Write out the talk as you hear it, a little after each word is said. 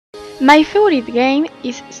My favorite game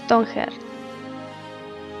is Stonehearth.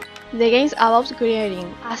 The game is about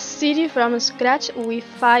creating a city from scratch with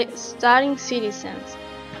 5 starring citizens.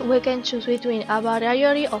 We can choose between a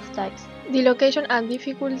variety of types, the location and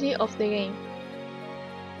difficulty of the game.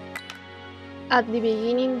 At the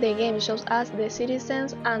beginning, the game shows us the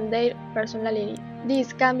citizens and their personality.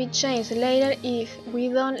 This can be changed later if we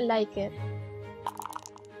don't like it.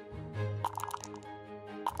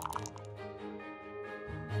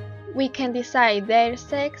 We can decide their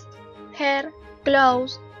sex, hair,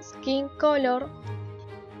 clothes, skin color,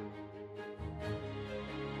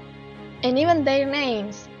 and even their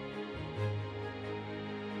names.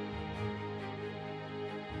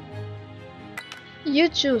 You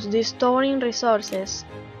choose the storing resources,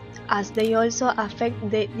 as they also affect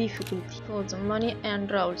the difficulty, food, money, and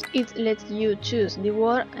roles. It lets you choose the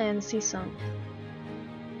world and season.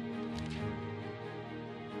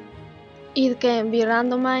 It can be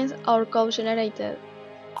randomized or code-generated.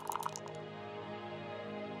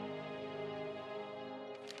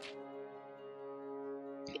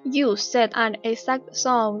 You set an exact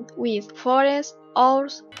zone with forests,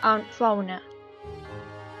 ores, and fauna.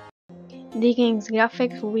 The game's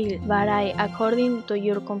graphics will vary according to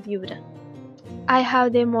your computer. I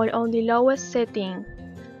have them all on the lowest setting,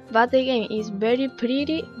 but the game is very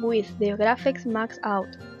pretty with the graphics maxed out.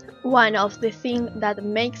 One of the things that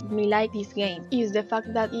makes me like this game is the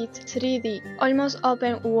fact that it's 3D, almost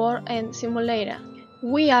open world and simulator.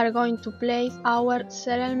 We are going to place our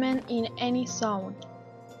settlement in any zone.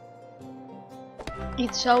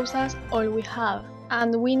 It shows us all we have,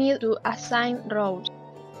 and we need to assign roles.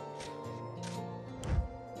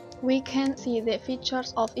 We can see the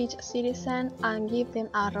features of each citizen and give them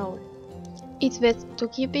a role. It's best to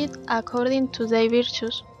keep it according to their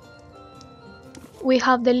virtues. We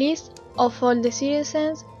have the list of all the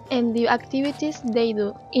citizens and the activities they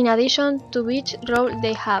do, in addition to which role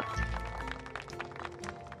they have.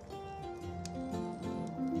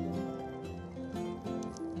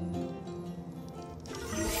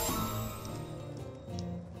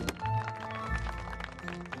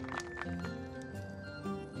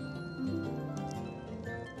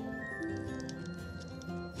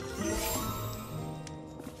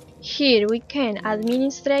 Here we can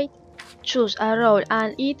administrate, choose a role,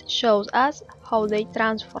 and it shows us how they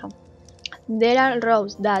transform. There are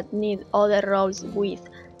roles that need other roles with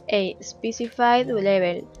a specified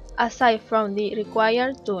level. Aside from the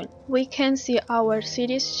required tool, we can see our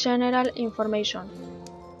city's general information.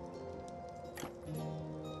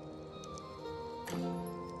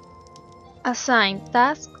 Assign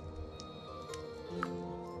tasks,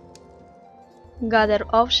 gather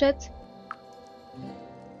objects,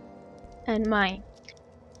 and mine.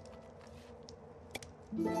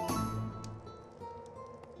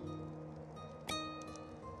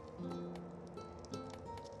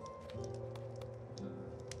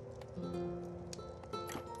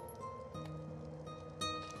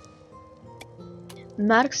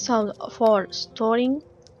 Mark zones for storing,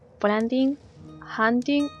 planting,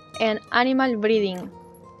 hunting, and animal breeding.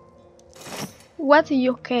 What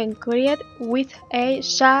you can create with a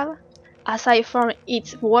shop aside from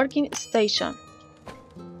its working station.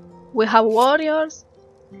 We have warriors,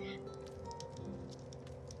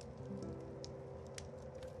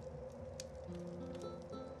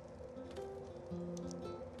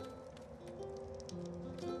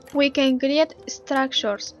 we can create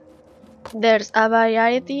structures. There's a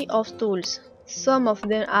variety of tools. Some of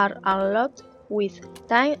them are unlocked with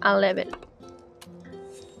time and level.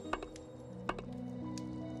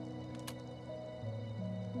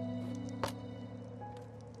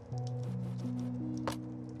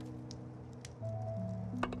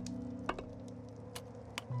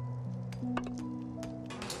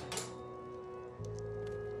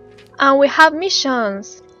 And we have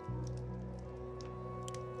missions.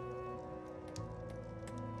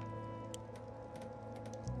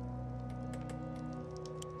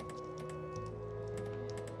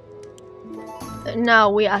 Now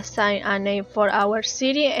we assign a name for our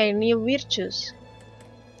city and new virtues.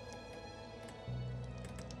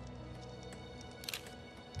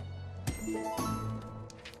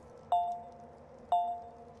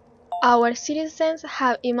 Our citizens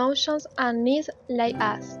have emotions and needs like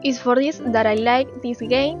us. It's for this that I like this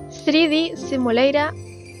game. 3D simulator,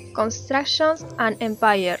 constructions, and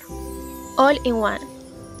empire, all in one.